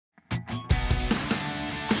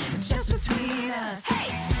Just between us.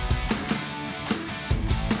 Hey.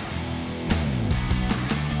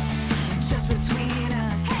 Just between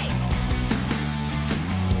us. Hey.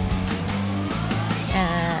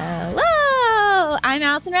 Hello, I'm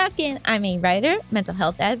Allison Raskin. I'm a writer, mental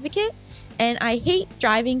health advocate, and I hate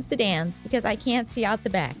driving sedans because I can't see out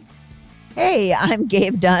the back. Hey, I'm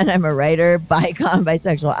Gabe Dunn. I'm a writer,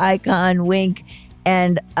 bisexual icon, wink,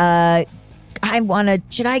 and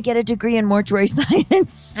should I get a degree in mortuary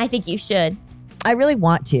science? I think you should. I really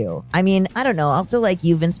want to. I mean, I don't know. Also,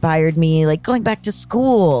 you've inspired me, going back to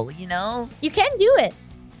school, you know? You can do it.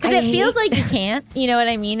 Because it feels like you can't, you know what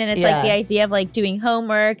I mean? And it's the idea of doing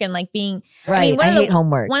homework and being... Right, I hate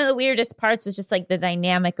homework. One of the weirdest parts was just the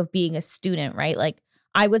dynamic of being a student, right?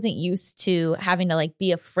 I wasn't used to having to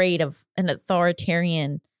be afraid of an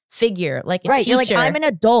authoritarian figure like a right, teacher. You're I'm an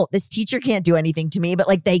adult. This teacher can't do anything to me, but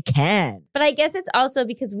they can. But I guess it's also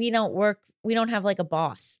because we don't have a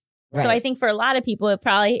boss. Right. So I think for a lot of people, it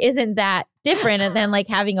probably isn't that different than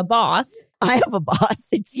having a boss. I have a boss.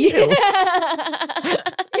 It's you.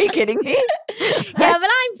 Are you kidding me? Yeah, but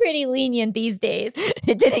I'm pretty lenient these days.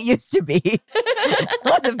 It didn't used to be. It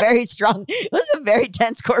was a very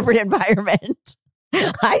tense corporate environment.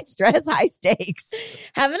 High stress, high stakes.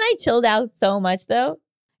 Haven't I chilled out so much though?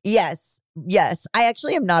 Yes. I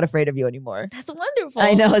actually am not afraid of you anymore. That's wonderful.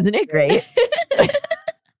 I know, isn't it great?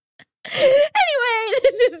 Anyway,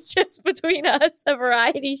 this is Just Between Us, a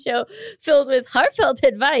variety show filled with heartfelt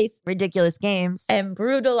advice, ridiculous games, and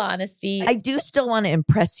brutal honesty. I do still want to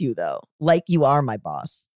impress you, though, like you are my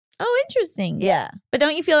boss. Oh, interesting. Yeah. But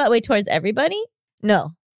don't you feel that way towards everybody?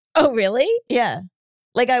 No. Oh, really? Yeah.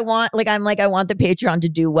 I want the Patreon to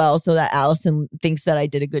do well so that Allison thinks that I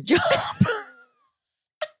did a good job.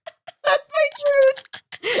 That's my truth.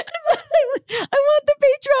 I want the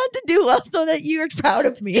Patreon to do well so that you're proud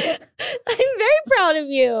of me. I'm very proud of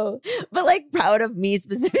you. But proud of me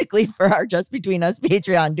specifically for our Just Between Us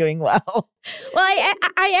Patreon doing well. Well, I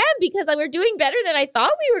am because we're doing better than I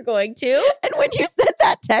thought we were going to. And when you sent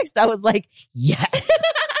that text, I was like, yes.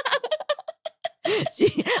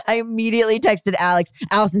 I immediately texted Alex,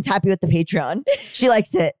 Allison's happy with the Patreon. She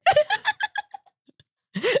likes it.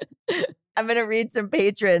 I'm going to read some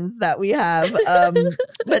patrons that we have.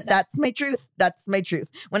 But that's my truth. That's my truth.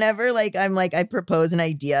 Whenever I propose an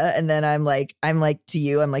idea and then I'm to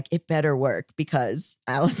you, it better work because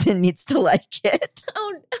Allison needs to like it.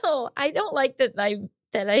 Oh no, I don't like that I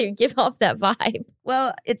give off that vibe.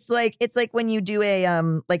 Well, it's like when you do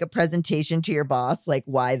a presentation to your boss,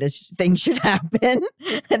 why this thing should happen.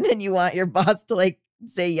 And then you want your boss to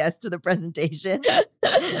say yes to the presentation.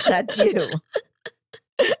 That's you.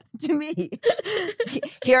 To me.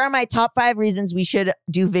 Here are my top 5 reasons we should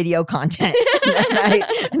do video content.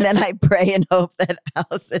 And then I pray and hope that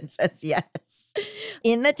Allison says yes.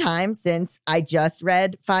 In the time since I just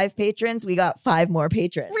read 5 patrons, we got 5 more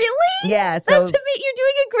patrons. Really? Yeah. So you're doing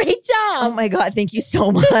a great job. Oh my God. Thank you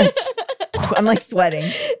so much. I'm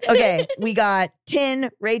sweating. Okay. We got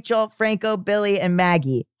Tin, Rachel, Franco, Billy, and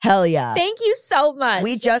Maggie. Hell yeah. Thank you so much.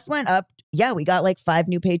 We just went up. Yeah, we got 5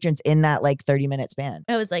 new patrons in that 30-minute span.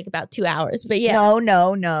 It was about 2 hours, but yeah.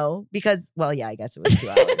 No. Because, I guess it was 2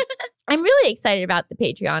 hours. I'm really excited about the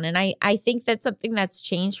Patreon. And I think that's something that's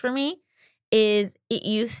changed for me is it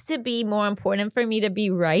used to be more important for me to be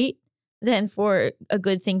right than for a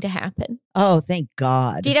good thing to happen. Oh, thank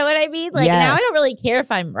God. Do you know what I mean? Yes. Now I don't really care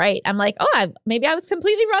if I'm right. I'm maybe I was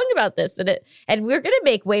completely wrong about this. And we're going to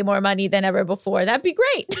make way more money than ever before. That'd be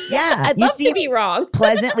great. Yeah. I'd love to be wrong.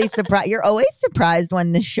 Pleasantly surprised. You're always surprised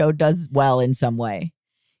when this show does well in some way.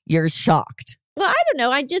 You're shocked. Well, I don't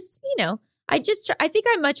know. I think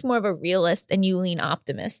I'm much more of a realist and you lean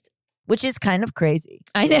optimist. Which is kind of crazy.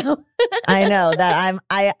 I know. I know that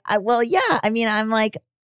I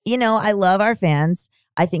love our fans.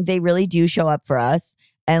 I think they really do show up for us.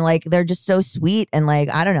 And they're just so sweet. And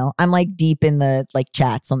I don't know. I'm deep in the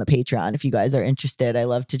chats on the Patreon. If you guys are interested, I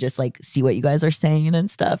love to just see what you guys are saying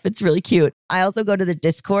and stuff. It's really cute. I also go to the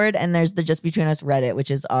Discord and there's the Just Between Us Reddit,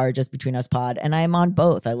 which is our Just Between Us pod. And I am on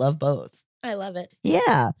both. I love both. I love it.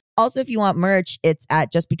 Yeah. Also, if you want merch, it's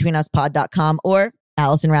at justbetweenuspod.com or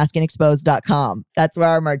AllisonRaskinExposed.com. That's where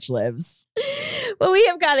our merch lives. Well, we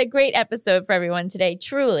have got a great episode for everyone today,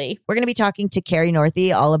 truly. We're going to be talking to Kari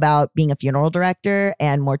Northey all about being a funeral director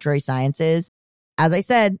and mortuary sciences. As I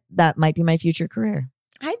said, that might be my future career.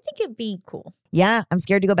 I think it'd be cool. Yeah, I'm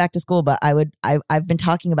scared to go back to school, but I've been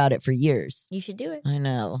talking about it for years. You should do it. I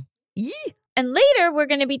know. Yee. And later, we're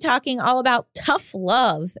going to be talking all about tough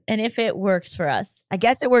love and if it works for us. I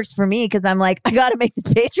guess it works for me because I'm I got to make this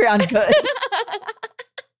Patreon good.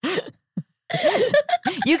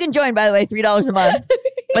 You can join, by the way, $3 a month.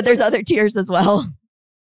 But there's other tears as well.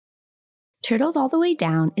 Turtles All the Way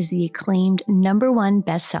Down is the acclaimed #1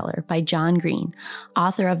 bestseller by John Green,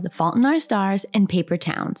 author of The Fault in Our Stars and Paper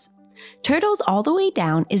Towns. Turtles All the Way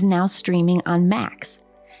Down is now streaming on Max.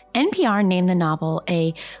 NPR named the novel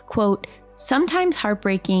a, quote, sometimes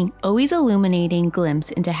heartbreaking, always illuminating glimpse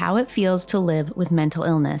into how it feels to live with mental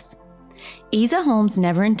illness. Asa Holmes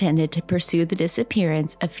never intended to pursue the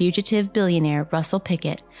disappearance of fugitive billionaire Russell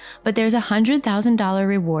Pickett, but there's a $100,000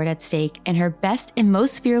 reward at stake, and her best and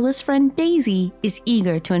most fearless friend Daisy is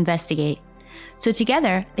eager to investigate. So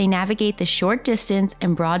together, they navigate the short distance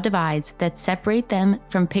and broad divides that separate them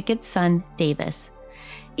from Pickett's son, Davis.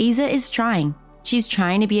 Asa is trying. She's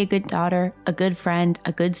trying to be a good daughter, a good friend,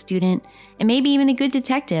 a good student, and maybe even a good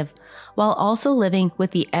detective, while also living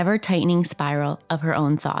with the ever-tightening spiral of her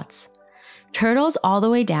own thoughts. Turtles All the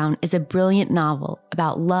Way Down is a brilliant novel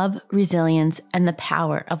about love, resilience, and the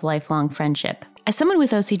power of lifelong friendship. As someone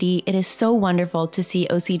with OCD, it is so wonderful to see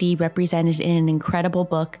OCD represented in an incredible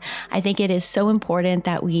book. I think it is so important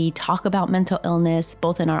that we talk about mental illness,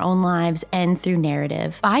 both in our own lives and through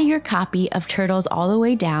narrative. Buy your copy of Turtles All the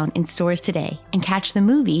Way Down in stores today and catch the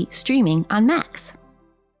movie streaming on Max.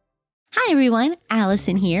 Hi everyone,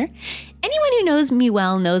 Allison here. Anyone who knows me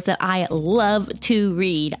well knows that I love to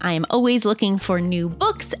read. I am always looking for new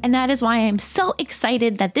books, and that is why I'm so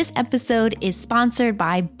excited that this episode is sponsored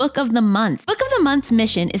by Book of the Month. Book of the Month's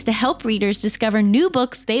mission is to help readers discover new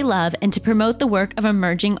books they love and to promote the work of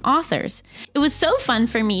emerging authors. It was so fun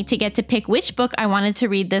for me to get to pick which book I wanted to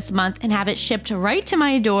read this month and have it shipped right to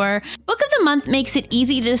my door. Book of the Month makes it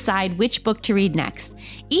easy to decide which book to read next.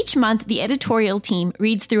 Each month, the editorial team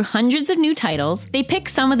reads through hundreds of new titles. They pick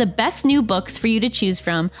some of the best new books for you to choose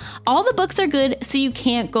from. All the books are good, so you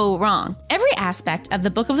can't go wrong. Every aspect of the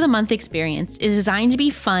Book of the Month experience is designed to be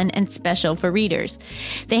fun and special for readers.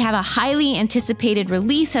 They have a highly anticipated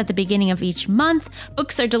release at the beginning of each month.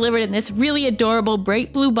 Books are delivered in this really adorable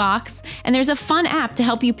bright blue box, and there's a fun app to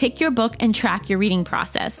help you pick your book and track your reading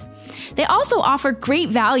process. They also offer great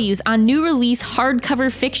values on new release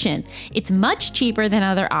hardcover fiction. It's much cheaper than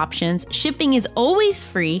other options, shipping is always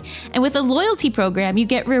free, and with a loyalty program, you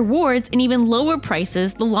get rewards and even lower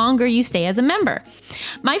prices the longer you stay as a member.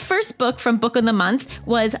 My first book from Book of the Month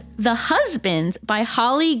was The Husbands by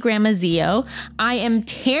Holly Gramazio. I am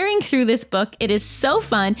tearing through this book. It is so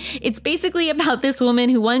fun. It's basically about this woman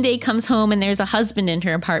who one day comes home and there's a husband in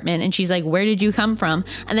her apartment, and she's like, where did you come from?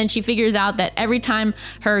 And then she figures out that every time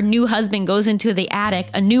her new husband goes into the attic,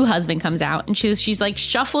 a new husband comes out, and she's like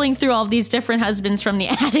shuffling through all these different husbands from the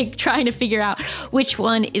attic, trying to figure out which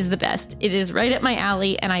one is the best. It is right up my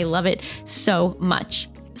alley, and I love it so much.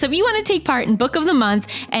 So if you want to take part in Book of the Month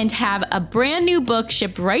and have a brand new book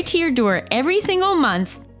shipped right to your door every single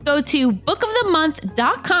month, go to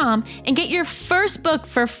bookofthemonth.com and get your first book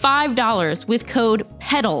for $5 with code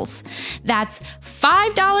PEDALS. That's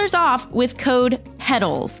 $5 off with code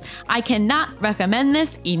PEDALS. I cannot recommend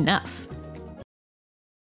this enough.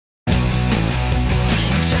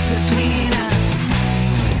 Just between us.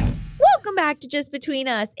 Welcome back to Just Between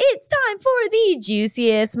Us. It's time for the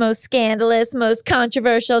juiciest, most scandalous, most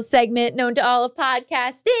controversial segment known to all of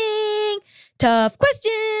podcasting. Tough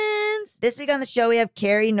questions. This week on the show, we have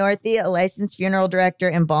Kari Northey, a licensed funeral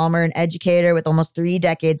director, embalmer, and educator with almost 3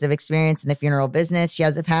 decades of experience in the funeral business. She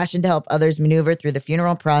has a passion to help others maneuver through the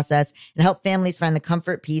funeral process and help families find the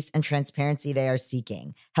comfort, peace, and transparency they are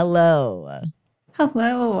seeking. Hello.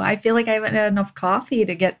 Hello. I feel like I haven't had enough coffee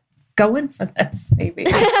to get going for this, maybe.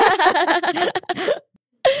 This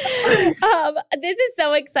is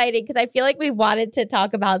so exciting because I feel like we've wanted to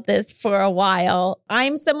talk about this for a while.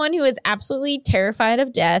 I'm someone who is absolutely terrified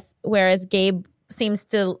of death, whereas Gabe seems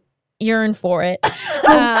to yearn for it.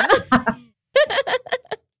 And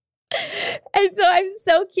so I'm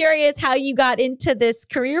so curious how you got into this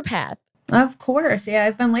career path. Of course. Yeah,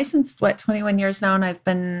 I've been licensed, 21 years now, and I've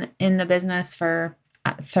been in the business for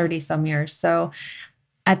 30 some years. So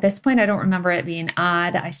at this point, I don't remember it being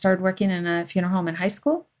odd. I started working in a funeral home in high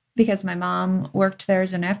school because my mom worked there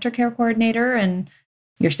as an aftercare coordinator, and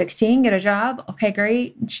you're 16, get a job. Okay,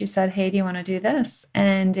 great. And she said, hey, do you want to do this?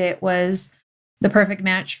 And it was the perfect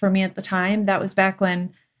match for me at the time. That was back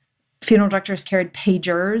when funeral directors carried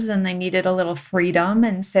pagers and they needed a little freedom.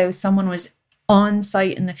 And so someone was on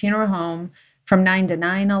site in the funeral home from 9 to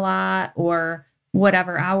 9 a lot, or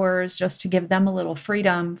whatever hours, just to give them a little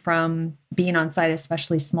freedom from being on site,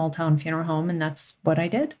 especially small town funeral home. And that's what I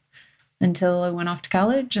did until I went off to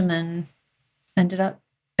college and then ended up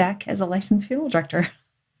back as a licensed funeral director.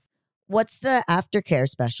 What's the aftercare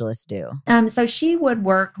specialist do? So she would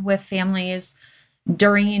work with families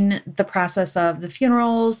during the process of the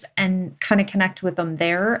funerals and kind of connect with them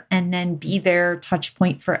there, and then be their touch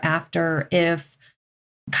point for after. If,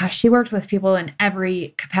 gosh, she worked with people in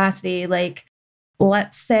every capacity. Like,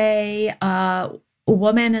 let's say a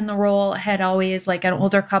woman in the role had always, like an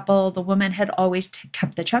older couple, the woman had always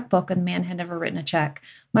kept the checkbook and the man had never written a check.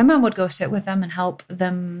 My mom would go sit with them and help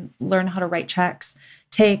them learn how to write checks.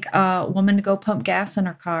 Take a woman to go pump gas in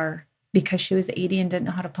her car because she was 80 and didn't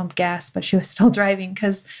know how to pump gas, but she was still driving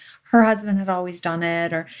because her husband had always done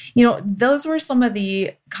it. Or, those were some of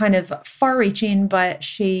the kind of far reaching, but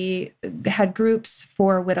she had groups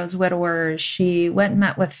for widows, widowers. She went and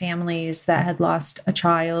met with families that had lost a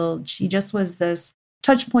child. She just was this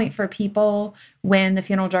touch point for people when the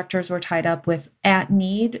funeral directors were tied up with at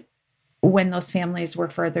need, when those families were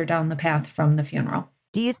further down the path from the funeral.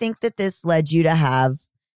 Do you think that this led you to have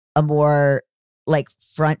a more like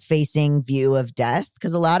front-facing view of death?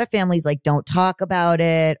 Because a lot of families like don't talk about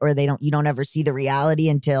it, or you don't ever see the reality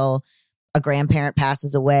until a grandparent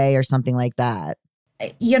passes away or something like that.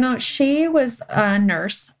 She was a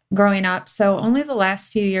nurse growing up, so only the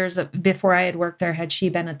last few years before I had worked there had she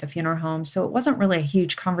been at the funeral home. So it wasn't really a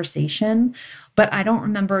huge conversation, but I don't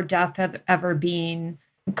remember death ever being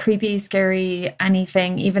creepy, scary,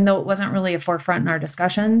 anything, even though it wasn't really a forefront in our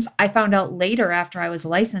discussions. I found out later after I was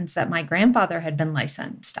licensed that my grandfather had been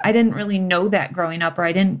licensed. I didn't really know that growing up, or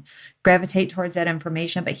I didn't gravitate towards that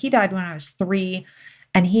information, but he died when I was 3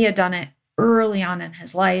 and he had done it early on in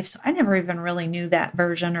his life. So I never even really knew that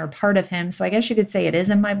version or part of him. So I guess you could say it is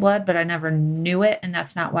in my blood, but I never knew it. And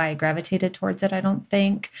that's not why I gravitated towards it, I don't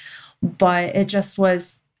think. But it just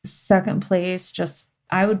was second place.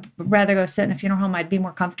 I would rather go sit in a funeral home. I'd be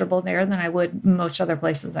more comfortable there than I would most other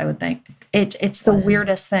places, I would think. It's the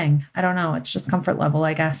weirdest thing. I don't know. It's just comfort level,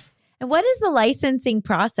 I guess. And what is the licensing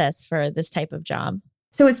process for this type of job?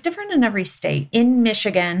 So it's different in every state. In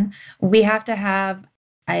Michigan, we have to have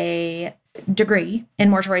a degree in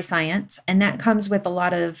mortuary science, and that comes with a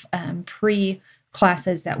lot of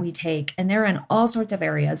pre-classes that we take. And they're in all sorts of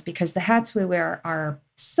areas because the hats we wear are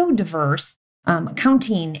so diverse.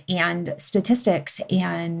 Accounting and statistics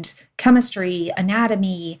and chemistry,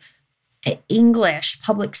 anatomy, English,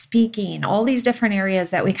 public speaking, all these different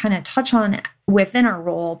areas that we kind of touch on within our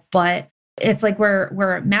role. But it's like we're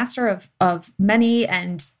a master of many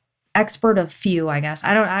and expert of few, I guess.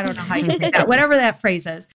 I don't know how you say that, whatever that phrase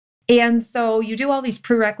is. And so you do all these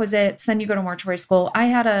prerequisites, then you go to mortuary school. I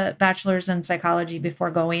had a bachelor's in psychology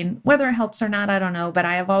before going. Whether it helps or not, I don't know. But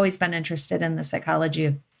I have always been interested in the psychology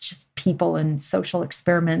of just people and social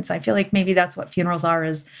experiments. I feel like maybe that's what funerals are,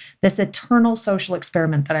 is this eternal social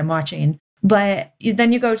experiment that I'm watching. But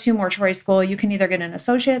then you go to mortuary school. You can either get an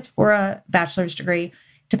associate's or a bachelor's degree.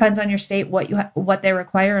 Depends on your state, what they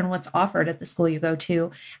require and what's offered at the school you go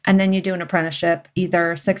to. And then you do an apprenticeship,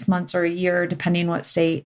 either 6 months or a year, depending what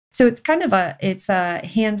state. So it's kind of a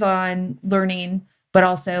hands-on learning, but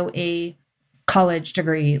also a college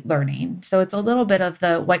degree learning. So it's a little bit of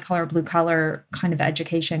the white collar, blue collar kind of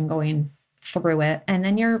education going through it. And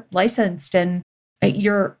then you're licensed and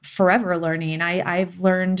you're forever learning. I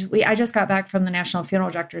just got back from the National Funeral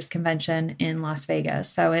Directors Convention in Las Vegas.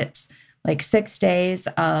 So it's like 6 days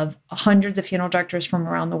of hundreds of funeral directors from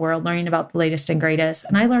around the world learning about the latest and greatest.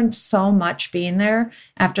 And I learned so much being there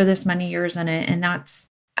after this many years in it. And that's,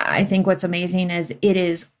 I think what's amazing is it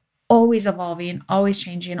is always evolving, always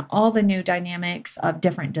changing, all the new dynamics of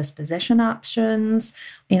different disposition options,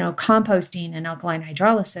 composting and alkaline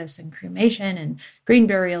hydrolysis and cremation and green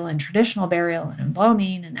burial and traditional burial and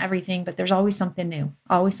embalming and everything. But there's always something new,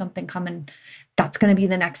 always something coming. That's going to be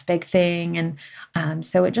the next big thing. And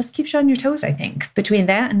so it just keeps you on your toes, I think. Between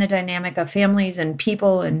that and the dynamic of families and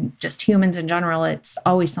people and just humans in general, it's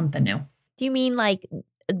always something new. Do you mean like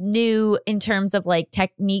new in terms of like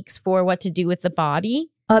techniques for what to do with the body?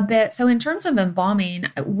 A bit. So in terms of embalming,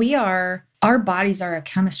 our bodies are a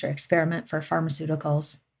chemistry experiment for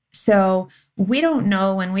pharmaceuticals. So we don't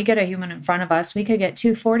know when we get a human in front of us. We could get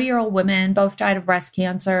 2 40-year-old women, both died of breast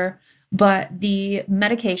cancer, but the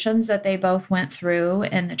medications that they both went through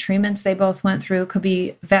and the treatments they both went through could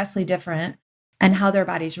be vastly different, and how their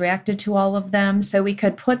bodies reacted to all of them. So we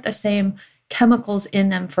could put the same chemicals in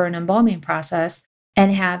them for an embalming process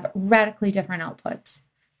and have radically different outputs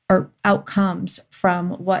or outcomes from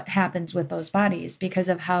what happens with those bodies because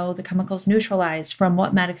of how the chemicals neutralized from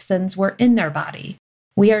what medicines were in their body.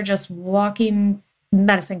 We are just walking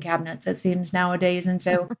medicine cabinets, it seems, nowadays. And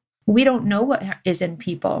so we don't know what is in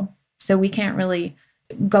people. So we can't really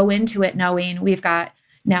go into it knowing we've got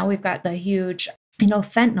the huge,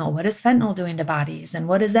 fentanyl. What is fentanyl doing to bodies? And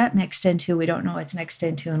what is that mixed into? We don't know what it's mixed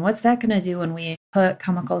into. And what's that going to do when we put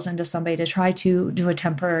chemicals into somebody to try to do a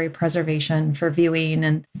temporary preservation for viewing.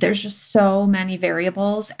 And there's just so many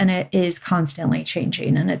variables, and it is constantly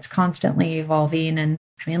changing and it's constantly evolving. And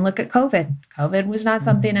I mean, look at COVID. COVID was not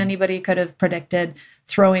something anybody could have predicted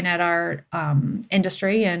throwing at our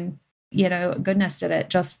industry. And, goodness, did it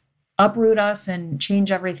just uproot us and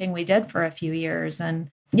change everything we did for a few years. And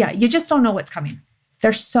yeah, you just don't know what's coming.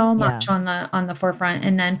 There's so much on the forefront.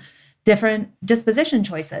 And then different disposition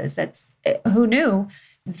choices. Who knew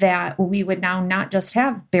that we would now not just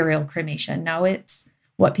have burial cremation. Now it's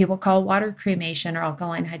what people call water cremation or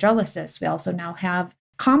alkaline hydrolysis. We also now have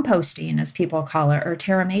composting, as people call it, or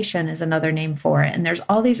terramation is another name for it. And there's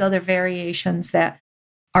all these other variations that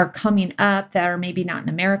are coming up that are maybe not in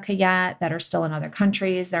America yet, that are still in other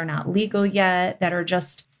countries. They're not legal yet, that are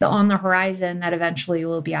just on the horizon that eventually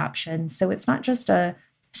will be options. So it's not just a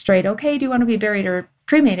straight, okay, do you want to be buried or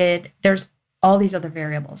cremated? There's all these other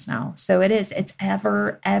variables now. So it's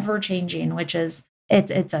ever changing, which is,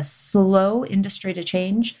 it's a slow industry to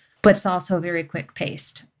change, but it's also very quick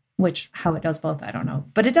paced, which how it does both, I don't know,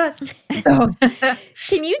 but it does. So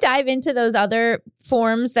can you dive into those other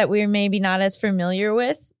forms that we're maybe not as familiar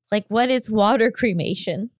with? Like, what is water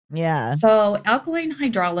cremation? Yeah. So alkaline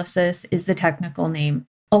hydrolysis is the technical name.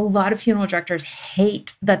 A lot of funeral directors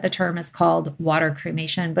hate that the term is called water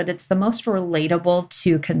cremation, but it's the most relatable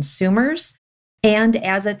to consumers. And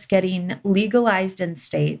as it's getting legalized in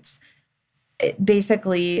states,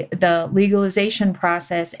 basically the legalization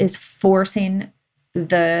process is forcing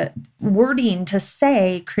the wording to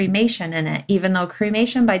say cremation in it, even though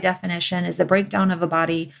cremation by definition is the breakdown of a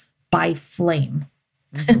body by flame.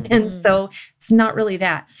 And so it's not really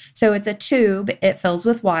that. So it's a tube, it fills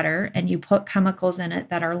with water, and you put chemicals in it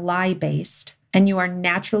that are lye-based, and you are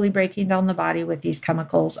naturally breaking down the body with these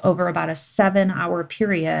chemicals over about a 7-hour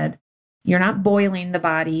period. You're not boiling the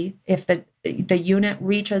body. If the unit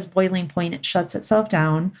reaches boiling point, it shuts itself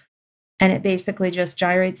down, and it basically just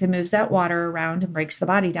gyrates and moves that water around and breaks the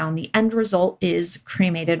body down. The end result is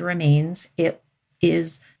cremated remains. It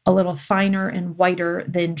is a little finer and whiter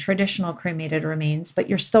than traditional cremated remains, but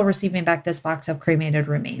you're still receiving back this box of cremated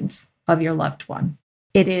remains of your loved one.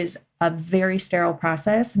 It is a very sterile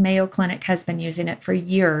process. Mayo Clinic has been using it for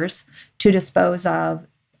years to dispose of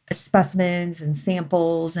specimens and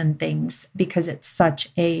samples and things because it's such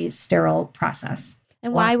a sterile process.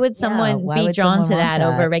 And why would someone be drawn to that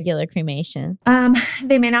over regular cremation?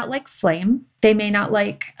 They may not like flame. They may not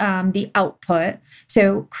like the output.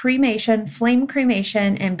 So cremation, flame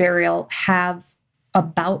cremation, and burial have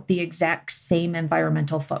about the exact same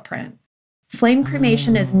environmental footprint. Flame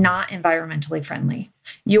cremation is not environmentally friendly.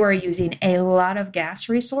 You are using a lot of gas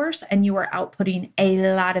resource and you are outputting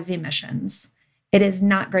a lot of emissions. It is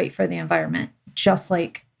not great for the environment, just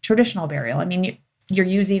like traditional burial. I mean, you're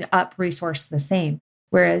using up resource the same.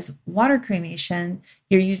 Whereas water cremation,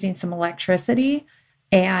 you're using some electricity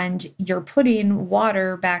and you're putting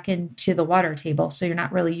water back into the water table. So you're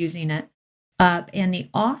not really using it up. And the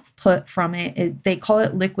offput from it, they call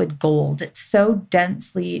it liquid gold. It's so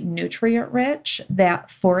densely nutrient rich that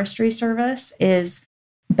Forestry Service is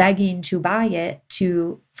begging to buy it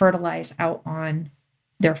to fertilize out on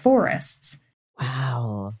their forests.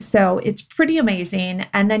 Wow. So it's pretty amazing.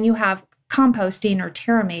 And then you have composting or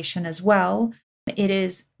terramation as well. It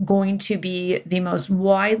is going to be the most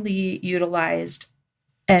widely utilized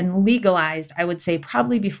and legalized, I would say,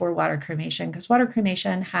 probably before water cremation, because water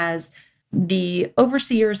cremation has the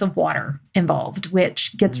overseers of water involved,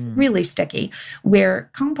 which gets really sticky, where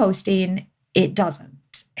composting, it doesn't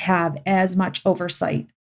have as much oversight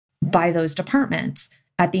by those departments.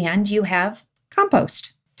 At the end, you have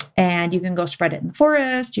compost and you can go spread it in the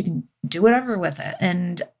forest. You can do whatever with it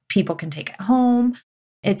and people can take it home.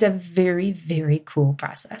 It's a very, very cool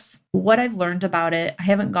process. What I've learned about it, I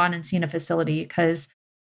haven't gone and seen a facility because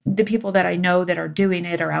the people that I know that are doing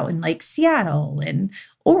it are out in like Seattle and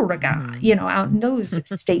Oregon, out in those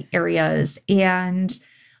state areas. And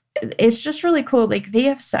it's just really cool. Like they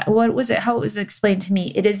have said, how it was explained to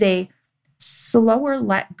me, it is a slower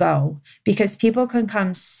let go because people can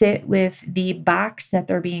come sit with the box that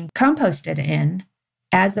they're being composted in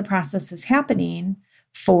as the process is happening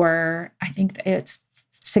for, I think it's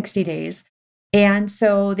 60 days. And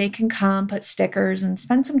so they can come, put stickers and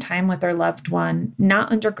spend some time with their loved one,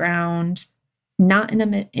 not underground, not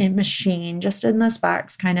in a machine, just in this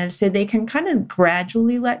box kind of, so they can kind of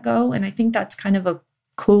gradually let go. And I think that's kind of a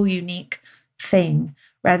cool, unique thing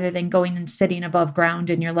rather than going and sitting above ground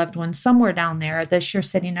and your loved one somewhere down there. This, you're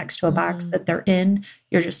sitting next to a box that they're in.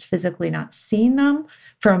 You're just physically not seeing them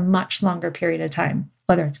for a much longer period of time.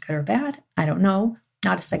 Whether it's good or bad, I don't know.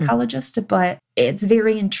 not a psychologist, but it's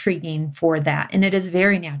very intriguing for that. And it is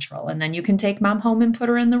very natural. And then you can take mom home and put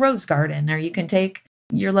her in the rose garden, or you can take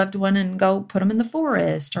your loved one and go put them in the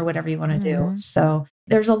forest or whatever you want to do. So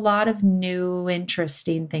there's a lot of new,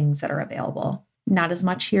 interesting things that are available. Not as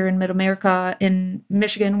much here in Mid-America, in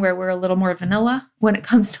Michigan, where we're a little more vanilla when it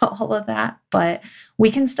comes to all of that. But I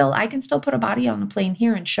can still put a body on a plane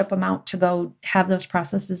here and ship them out to go have those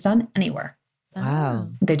processes done anywhere. Wow.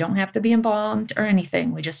 They don't have to be embalmed or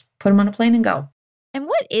anything. We just put them on a plane and go. And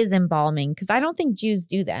what is embalming? Because I don't think Jews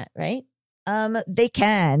do that, right? They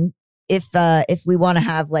can if we want to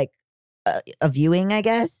have like a viewing, I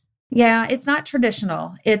guess. Yeah, it's not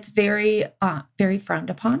traditional. It's very, very frowned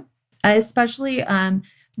upon, especially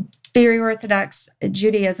very Orthodox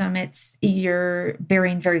Judaism. You're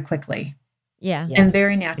burying very quickly. Yeah. And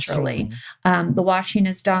very naturally. The washing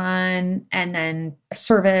is done and then a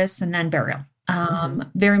service and then burial.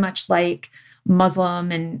 Very much like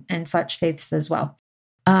Muslim and such faiths as well.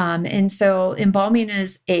 And so embalming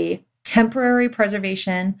is a temporary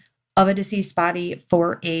preservation of a deceased body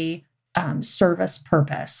for a service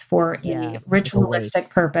purpose, for a ritualistic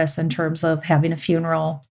purpose in terms of having a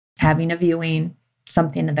funeral, having a viewing,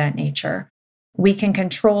 something of that nature. We can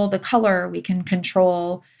control the color. We can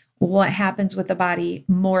control what happens with the body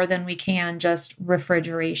more than we can just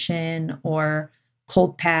refrigeration or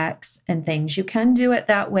cold packs and things. You can do it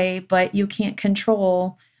that way, but you can't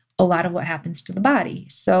control a lot of what happens to the body.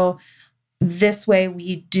 So this way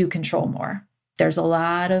we do control more. There's a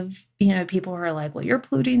lot of, people who are like, well, you're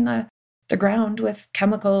polluting the ground with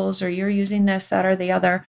chemicals, or you're using this, that, or the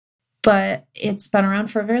other. But it's been around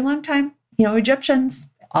for a very long time. Egyptians,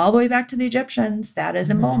 all the way back to the Egyptians, that is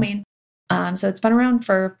embalming. So it's been around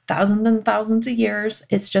for thousands and thousands of years.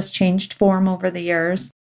 It's just changed form over the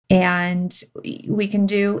years. And we can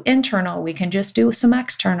do internal. We can just do some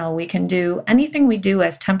external. We can do anything we do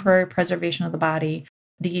as temporary preservation of the body.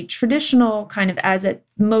 The traditional kind of,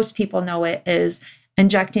 most people know it, is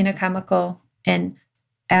injecting a chemical. And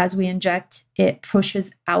as we inject, it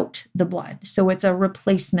pushes out the blood. So it's a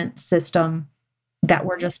replacement system that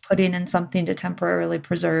we're just putting in something to temporarily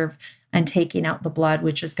preserve and taking out the blood,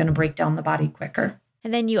 which is going to break down the body quicker.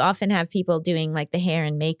 And then you often have people doing like the hair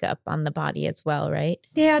and makeup on the body as well, right?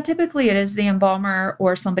 Yeah, typically it is the embalmer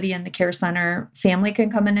or somebody in the care center. Family can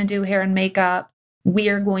come in and do hair and makeup. We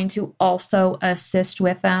are going to also assist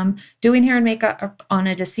with them. Doing hair and makeup on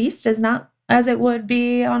a deceased is not as it would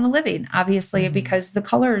be on a living, obviously, because the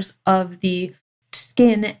colors of the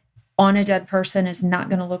skin on a dead person is not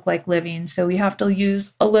going to look like living. So we have to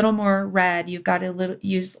use a little more red. You've got to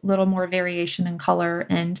use a little more variation in color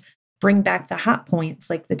and bring back the hot points,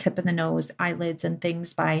 like the tip of the nose, eyelids, and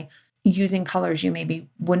things, by using colors you maybe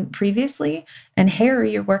wouldn't previously. And hair,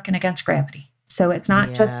 you're working against gravity. So it's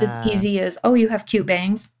not just as easy as, oh, you have cute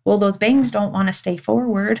bangs. Well, those bangs don't want to stay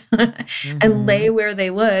forward and lay where they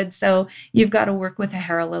would. So you've got to work with the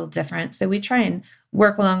hair a little different. So we try and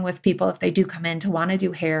work along with people if they do come in to want to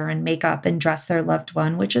do hair and makeup and dress their loved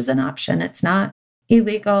one, which is an option. It's not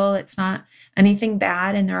illegal. It's not anything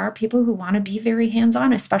bad. And there are people who want to be very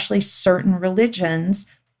hands-on, especially certain religions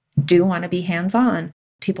do want to be hands-on.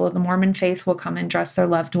 People of the Mormon faith will come and dress their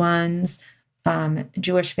loved ones.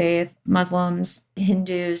 Jewish faith, Muslims,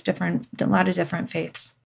 Hindus, a lot of different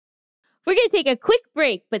faiths. We're going to take a quick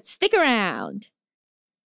break, but stick around.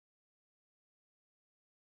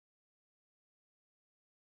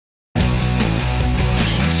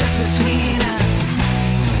 Just between us.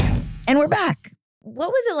 And we're back. What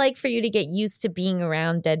was it like for you to get used to being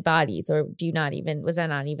around dead bodies? Or was that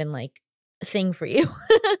not even like a thing for you?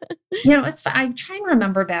 I try and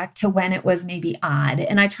remember back to when it was maybe odd.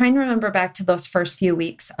 And I try and remember back to those first few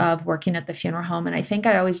weeks of working at the funeral home. And I think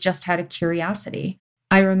I always just had a curiosity.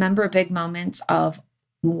 I remember big moments of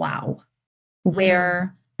wow,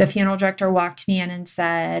 where the funeral director walked me in and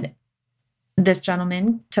said, this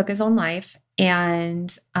gentleman took his own life.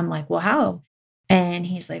 And I'm like, well, how? And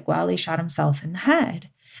he's like, well, he shot himself in the head.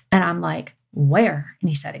 And I'm like, where? And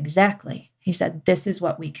he said, exactly. He said, this is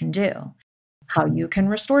what we can do. How you can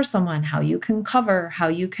restore someone, how you can cover, how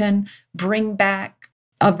you can bring back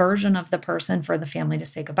a version of the person for the family to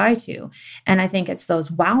say goodbye to. And I think it's those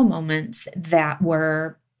wow moments that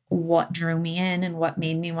were what drew me in and what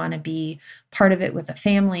made me want to be part of it with a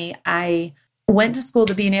family. I went to school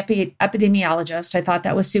to be an epidemiologist. I thought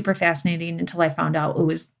that was super fascinating until I found out it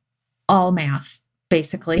was all math,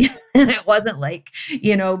 basically. And it wasn't like,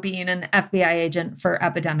 being an FBI agent for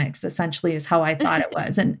epidemics, essentially, is how I thought it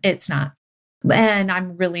was. And it's not. And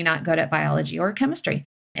I'm really not good at biology or chemistry.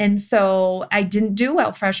 And so I didn't do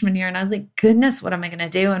well freshman year. And I was like, goodness, what am I going to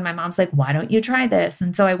do? And my mom's like, why don't you try this?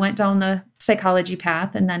 And so I went down the psychology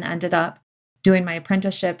path and then ended up doing my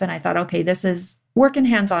apprenticeship. And I thought, okay, this is working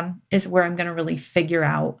hands-on is where I'm going to really figure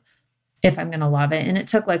out if I'm going to love it. And it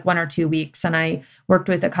took like 1 or 2 weeks. And I worked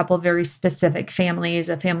with a couple of very specific families.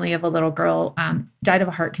 A family of a little girl died of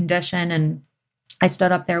a heart condition. And I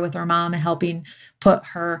stood up there with her mom and helping put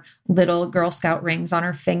her little Girl Scout rings on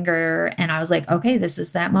her finger. And I was like, okay, this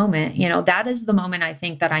is that moment. That is the moment I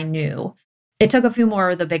think that I knew. It took a few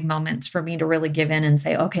more of the big moments for me to really give in and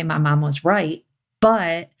say, okay, my mom was right.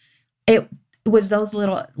 But it was those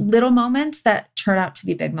little moments that turned out to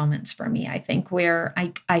be big moments for me, I think, where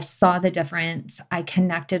I saw the difference. I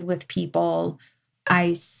connected with people.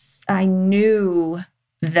 I knew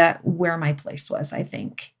that where my place was, I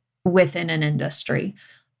think, within an industry.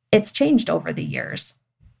 It's changed over the years.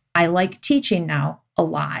 I like teaching now a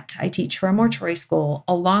lot. I teach for a mortuary school,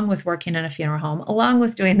 along with working in a funeral home, along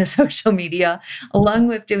with doing the social media, along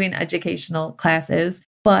with doing educational classes.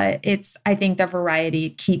 But I think the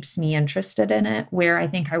variety keeps me interested in it, where I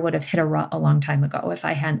think I would have hit a rut a long time ago if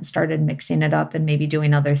I hadn't started mixing it up and maybe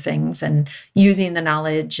doing other things and using the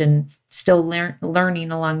knowledge and still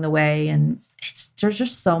learning along the way. And there's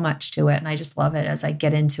just so much to it. And I just love it as I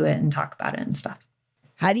get into it and talk about it and stuff.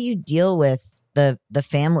 How do you deal with the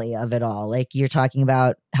family of it all? Like, you're talking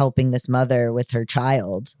about helping this mother with her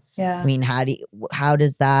child. Yeah. I mean, how do you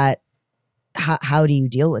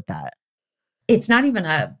deal with that? It's not even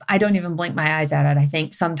I don't even blink my eyes at it, I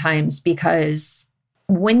think, sometimes, because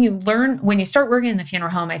when you start working in the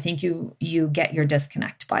funeral home, I think you get your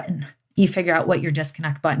disconnect button. You figure out what your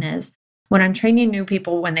disconnect button is. When I'm training new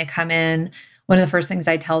people, when they come in, one of the first things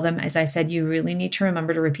I tell them is, I said, you really need to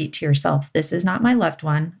remember to repeat to yourself, this is not my loved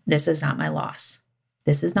one. This is not my loss.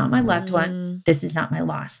 This is not my loved one. This is not my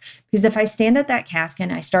loss. Because if I stand at that casket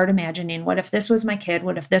and I start imagining, what if this was my kid?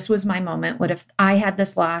 What if this was my moment? What if I had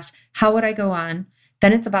this loss? How would I go on?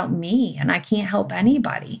 Then it's about me and I can't help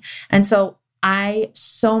anybody. And so I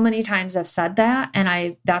so many times have said that.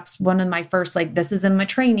 And that's one of my first, this is in my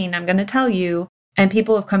training, I'm going to tell you. And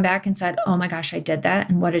people have come back and said, oh my gosh, I did that.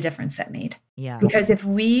 And what a difference that made. Yeah. Because if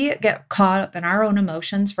we get caught up in our own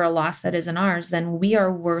emotions for a loss that isn't ours, then we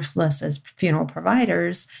are worthless as funeral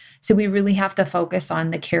providers. So we really have to focus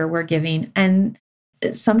on the care we're giving. And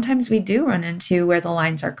sometimes we do run into where the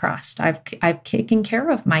lines are crossed. I've taken care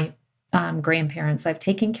of my grandparents. I've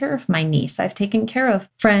taken care of my niece. I've taken care of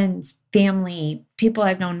friends, family, people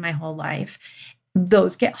I've known my whole life.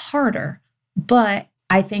 Those get harder. But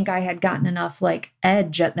I think I had gotten enough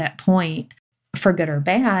edge at that point, for good or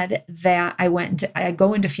bad, that I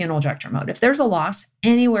go into funeral director mode. If there's a loss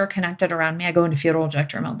anywhere connected around me, I go into funeral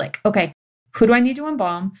director mode. Okay, who do I need to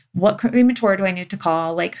embalm? What crematory do I need to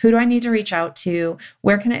call? Who do I need to reach out to?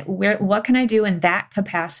 What can I do in that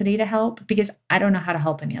capacity to help? Because I don't know how to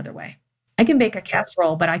help any other way. I can bake a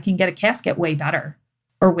casserole, but I can get a casket way better.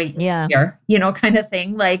 Or wait here, kind of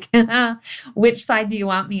thing. Which side do you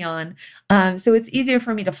want me on? So it's easier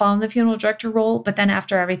for me to fall in the funeral director role. But then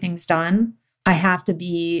after everything's done, I have to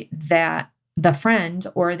be the friend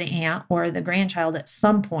or the aunt or the grandchild at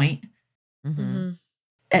some point. Mm-hmm.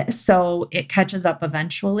 So it catches up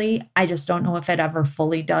eventually. I just don't know if it ever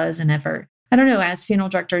fully does. And I don't know, as funeral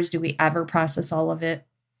directors, do we ever process all of it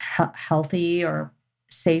healthy or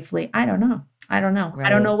safely? I don't know. Right. I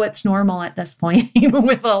don't know what's normal at this point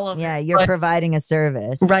with all of it. Yeah, you're providing a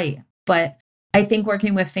service. Right. But I think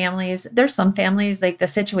working with families, there's some families, the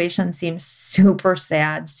situation seems super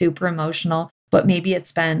sad, super emotional, but maybe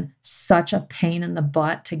it's been such a pain in the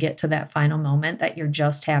butt to get to that final moment that you're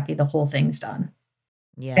just happy the whole thing's done.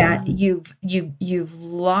 Yeah. That you've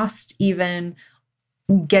lost even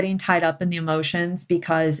getting tied up in the emotions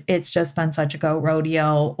because it's just been such a go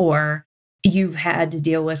rodeo, or you've had to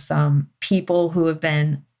deal with some people who have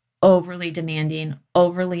been overly demanding,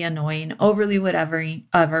 overly annoying, overly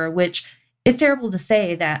whatever, which is terrible to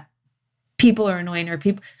say that people are annoying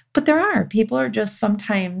but people are just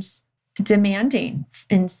sometimes demanding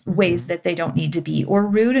in ways that they don't need to be, or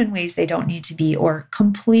rude in ways they don't need to be, or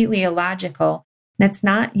completely illogical. That's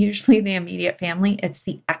not usually the immediate family. It's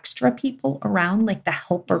the extra people around, the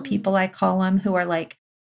helper people, I call them, who are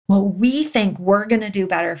well, we think we're going to do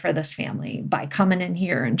better for this family by coming in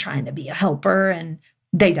here and trying to be a helper. And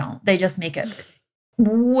they don't. They just make it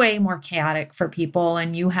way more chaotic for people.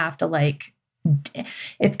 And you have to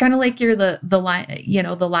it's kind of like you're the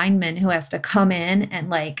lineman who has to come in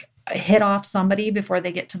and hit off somebody before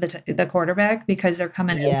they get to the quarterback, because they're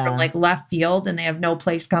coming in from left field and they have no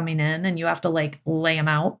place coming in, and you have to lay them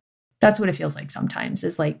out. That's what it feels like sometimes,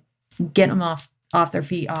 is get them off their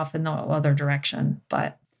feet, off in the other direction.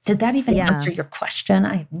 But Did that even answer your question?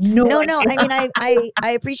 I have no idea. No. I mean, I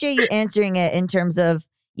appreciate you answering it in terms of,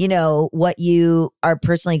 you know, what you are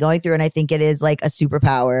personally going through. And I think it is like a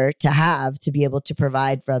superpower to have, to be able to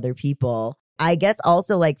provide for other people. I guess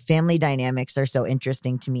also like family dynamics are so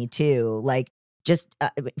interesting to me too. Like just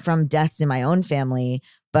from deaths in my own family,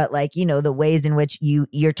 but like, you know, the ways in which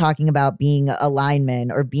you're talking about being a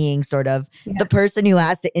lineman or being sort of the person who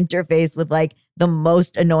has to interface with like the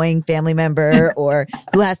most annoying family member or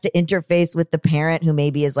who has to interface with the parent who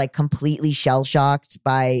maybe is like completely shell shocked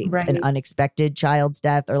by an unexpected child's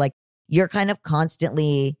death, or like you're kind of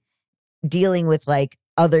constantly dealing with like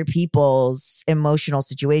other people's emotional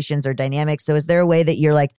situations or dynamics. So is there a way that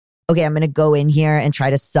you're like, okay, I'm going to go in here and try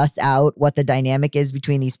to suss out what the dynamic is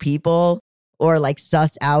between these people, or like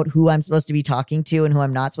suss out who I'm supposed to be talking to and who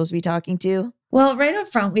I'm not supposed to be talking to? Well, right up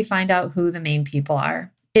front, we find out who the main people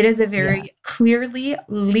are. It is a very clearly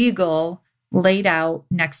legal, laid out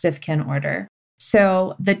next of kin order.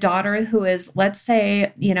 So the daughter who is, let's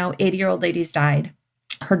say, you know, 80-year-old lady's died.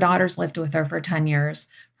 Her daughter's lived with her for 10 years.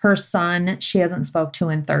 Her son, she hasn't spoke to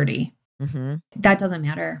in 30. Mm-hmm. That doesn't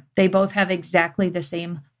matter. They both have exactly the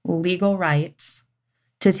same legal rights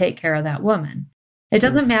to take care of that woman. It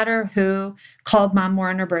doesn't matter who called mom more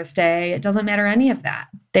on her birthday. It doesn't matter any of that.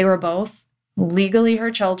 They were both legally her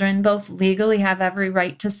children, both legally have every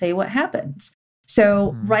right to say what happens.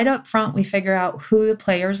 So right up front, we figure out who the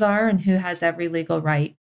players are and who has every legal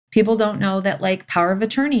right. People don't know that like power of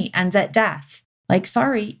attorney ends at death. Like,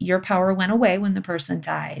 sorry, your power went away when the person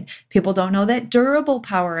died. People don't know that durable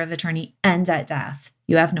power of attorney ends at death.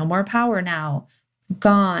 You have no more power now.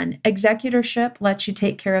 Gone. Executorship lets you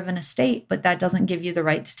take care of an estate, but that doesn't give you the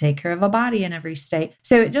right to take care of a body in every state.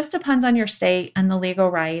 So it just depends on your state and the legal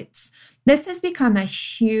rights. This has become a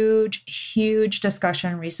huge, huge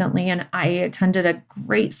discussion recently. And I attended a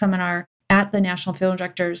great seminar at the National Funeral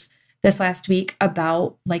Directors this last week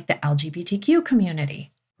about like the LGBTQ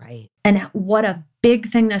community. Right. And what a big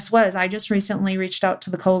thing this was. I just recently reached out to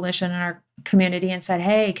the coalition in our community and said,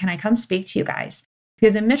 hey, can I come speak to you guys?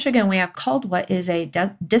 Because in Michigan, we have called what is a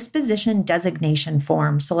disposition designation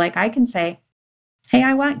form. So like I can say, hey,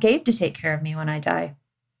 I want Gabe to take care of me when I die.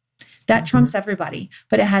 That trumps everybody,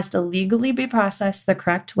 but it has to legally be processed the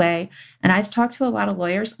correct way. And I've talked to a lot of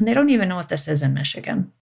lawyers and they don't even know what this is in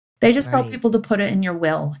Michigan. They just tell people to put it in your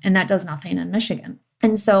will, and that does nothing in Michigan.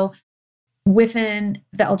 And so within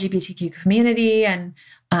the LGBTQ community and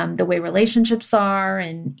the way relationships are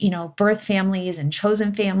and, you know, birth families and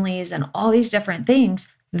chosen families and all these different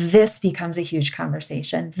things, this becomes a huge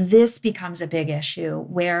conversation. This becomes a big issue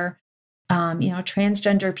where, you know,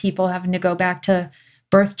 transgender people having to go back to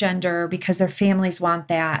birth gender because their families want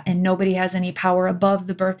that and nobody has any power above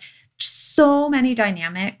the birth. So many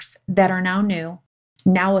dynamics that are now new,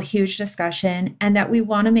 now a huge discussion, and that we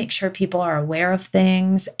want to make sure people are aware of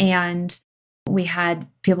things. And we had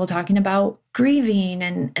people talking about grieving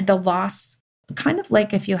and the loss, kind of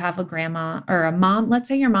like if you have a grandma or a mom, let's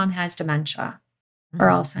say your mom has dementia or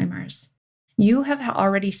Alzheimer's. You have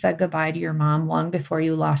already said goodbye to your mom long before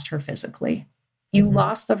you lost her physically. You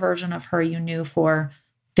lost the version of her you knew for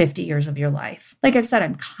 50 years of your life. Like I've said,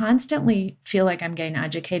 I'm constantly feel like I'm getting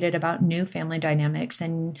educated about new family dynamics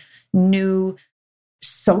and new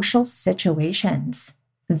social situations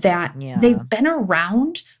that they've been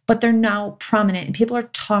around, but they're now prominent and people are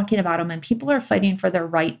talking about them and people are fighting for their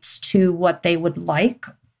rights to what they would like,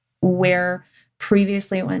 where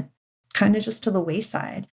previously it went kind of just to the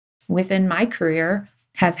wayside. Within my career,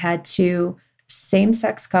 have had two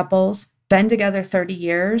same-sex couples been together 30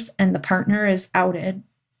 years and the partner is outed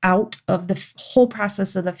out of the whole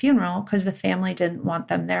process of the funeral because the family didn't want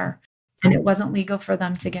them there. And it wasn't legal for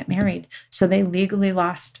them to get married. So they legally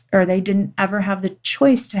lost, or they didn't ever have the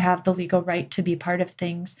choice to have the legal right to be part of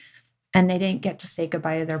things. And they didn't get to say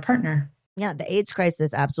goodbye to their partner. Yeah, the AIDS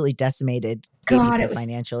crisis absolutely decimated God, people it was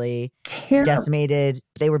financially. terrible. Decimated.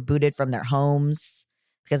 They were booted from their homes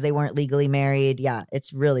because they weren't legally married. Yeah,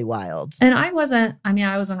 it's really wild. And I wasn't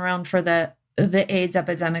around for the AIDS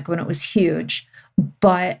epidemic when it was huge,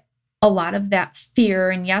 but a lot of that fear,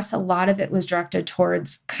 and yes, a lot of it was directed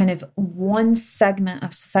towards kind of one segment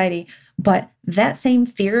of society, but that same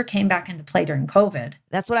fear came back into play during COVID.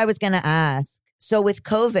 That's what I was going to ask. So with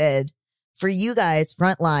COVID, for you guys,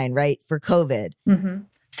 frontline, right? For COVID.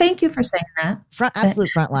 Thank you for saying that. Absolute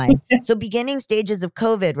frontline. So beginning stages of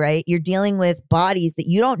COVID, right? You're dealing with bodies that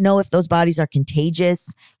you don't know if those bodies are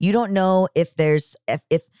contagious. You don't know if there's,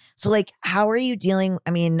 so like, how are you dealing?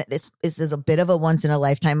 I mean, this is a bit of a once in a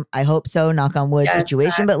lifetime, I hope so, knock on wood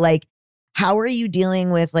situation, but like, how are you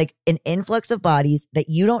dealing with like an influx of bodies that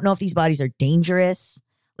you don't know if these bodies are dangerous?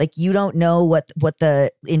 Like, you don't know what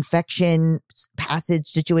the infection passage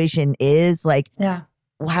situation is. Like, Yeah.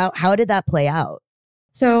 how did that play out?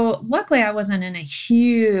 So luckily I wasn't in a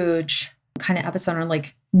huge kind of epicenter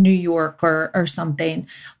like New York or something,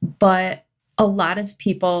 but a lot of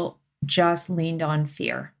people just leaned on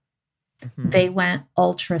fear. They went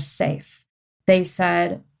ultra safe. They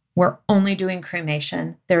said, we're only doing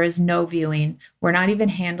cremation. There is no viewing. We're not even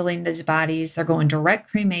handling these bodies. They're going direct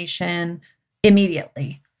cremation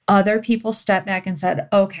immediately. Other people stepped back and said,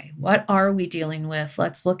 okay, what are we dealing with?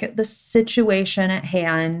 Let's look at the situation at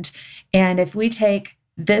hand. And if we take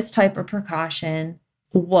this type of precaution,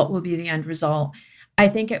 what will be the end result? I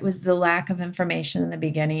think it was the lack of information in the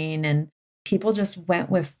beginning, and people just went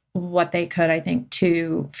with what they could, I think,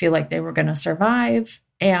 to feel like they were going to survive.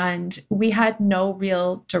 And we had no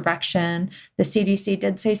real direction. The CDC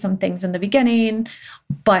did say some things in the beginning,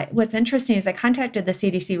 but what's interesting is I contacted the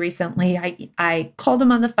CDC recently. I called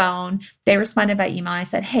them on the phone. They responded by email. I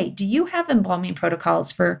said, hey, do you have embalming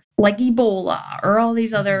protocols for like Ebola or all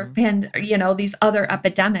these other, these other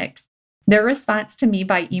epidemics? Their response to me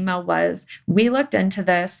by email was, we looked into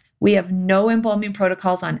this. We have no embalming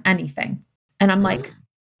protocols on anything. And I'm like,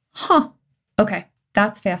 okay,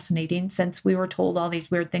 that's fascinating, since we were told all these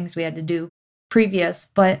weird things we had to do previous.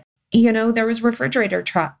 But, there was refrigerator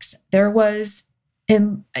trucks. There was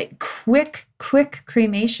quick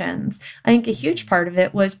cremations. I think a huge part of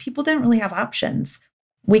it was people didn't really have options.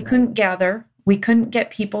 We couldn't gather. We couldn't get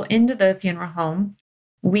people into the funeral home.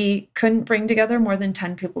 We couldn't bring together more than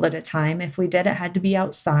 10 people at a time. If we did, it had to be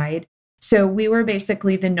outside. So we were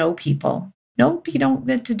basically the no people. Nope, you don't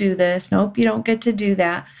get to do this. Nope, you don't get to do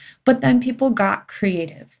that. But then people got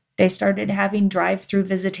creative. They started having drive-through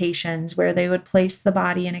visitations where they would place the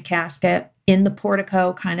body in a casket in the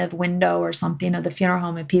portico kind of window or something of the funeral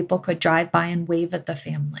home, and people could drive by and wave at the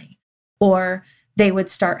family. Or they would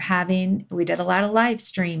start we did a lot of live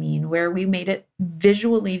streaming where we made it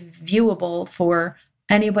visually viewable for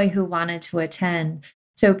anybody who wanted to attend.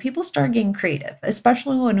 So people started getting creative,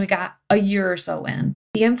 especially when we got a year or so in.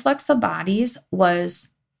 The influx of bodies was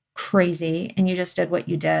crazy, and you just did what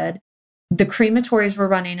you did. The crematories were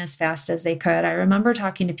running as fast as they could. I remember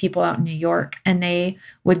talking to people out in New York, and they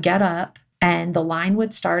would get up and the line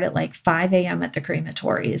would start at like 5 a.m. at the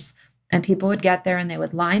crematories. And people would get there and they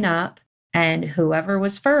would line up, and whoever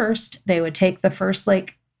was first, they would take the first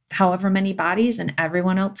however many bodies, and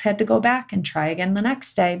everyone else had to go back and try again the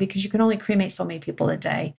next day, because you can only cremate so many people a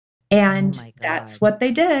day. And that's what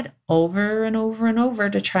they did over and over and over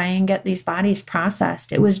to try and get these bodies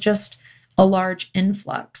processed. It was just a large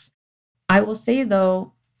influx. I will say,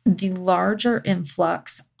 though, the larger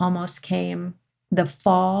influx almost came the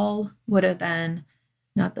fall, would have been,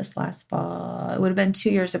 not this last fall, it would have been 2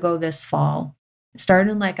 years ago this fall. It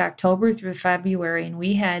started in October through February, and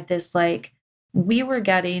we had this we were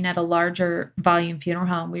getting, at a larger volume funeral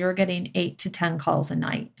home, we were getting 8 to 10 calls a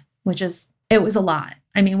night, it was a lot.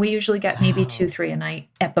 I mean, we usually get maybe 2-3 a night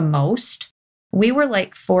at the most. We were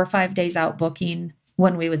 4 or 5 days out booking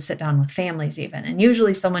when we would sit down with families even. And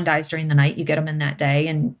usually someone dies during the night, you get them in that day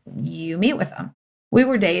and you meet with them. We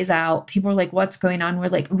were days out. People were like, what's going on? We're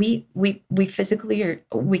like, we physically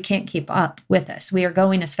we can't keep up with this. We are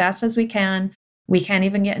going as fast as we can. We can't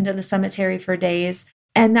even get into the cemetery for days.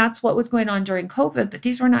 And that's what was going on during COVID, but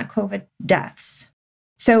these were not COVID deaths.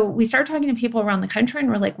 So we started talking to people around the country, and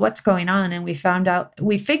we're like, what's going on? And we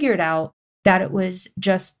figured out that it was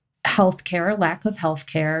just healthcare, lack of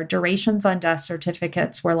healthcare. Durations on death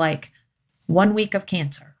certificates were 1 week of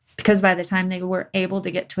cancer, because by the time they were able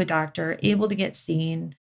to get to a doctor, able to get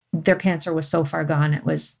seen, their cancer was so far gone,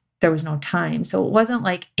 there was no time. So it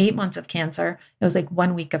wasn't 8 months of cancer. It was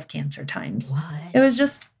 1 week of cancer times. What? It was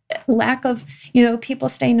just lack of, people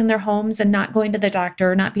staying in their homes and not going to the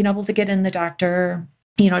doctor, not being able to get in the doctor,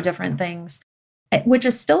 different things, which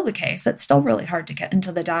is still the case. It's still really hard to get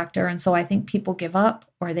into the doctor. And so I think people give up,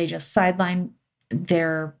 or they just sideline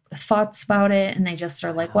their thoughts about it. And they just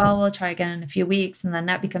are well, we'll try again in a few weeks. And then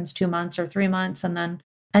that becomes 2 months or 3 months. And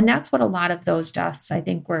that's what a lot of those deaths, I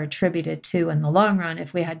think, were attributed to in the long run.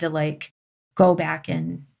 If we had to go back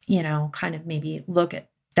and, kind of maybe look at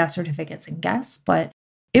death certificates and guess, but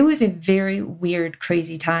it was a very weird,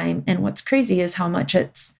 crazy time. And what's crazy is how much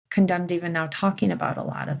it's condemned even now talking about a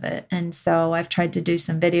lot of it. And so I've tried to do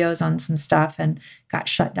some videos on some stuff and got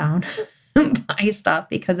shut down by stuff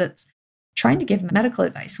because it's trying to give medical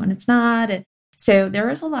advice when it's not. And so there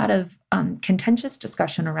is a lot of contentious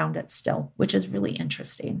discussion around it still, which is really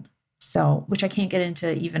interesting. So, which I can't get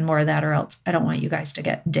into even more of that, or else I don't want you guys to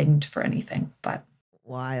get dinged for anything, but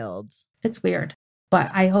wild. It's weird. But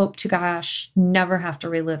I hope to gosh, never have to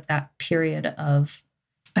relive that period of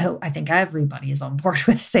I think everybody is on board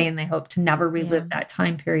with saying they hope to never relive that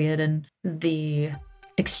time period and the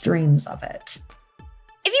extremes of it.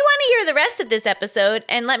 If you want to hear the rest of this episode,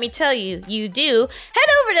 and let me tell you, you do, head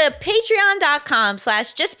over to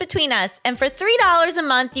patreon.com/justbetweenus. And for $3 a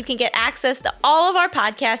month, you can get access to all of our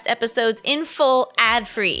podcast episodes in full,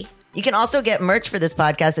 ad-free. You can also get merch for this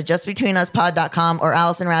podcast at justbetweenuspod.com or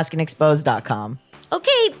AllisonRaskinExposed.com.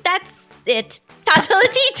 Okay, that's it. Tatala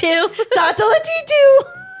T2. Tatala T2.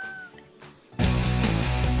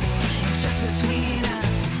 Just between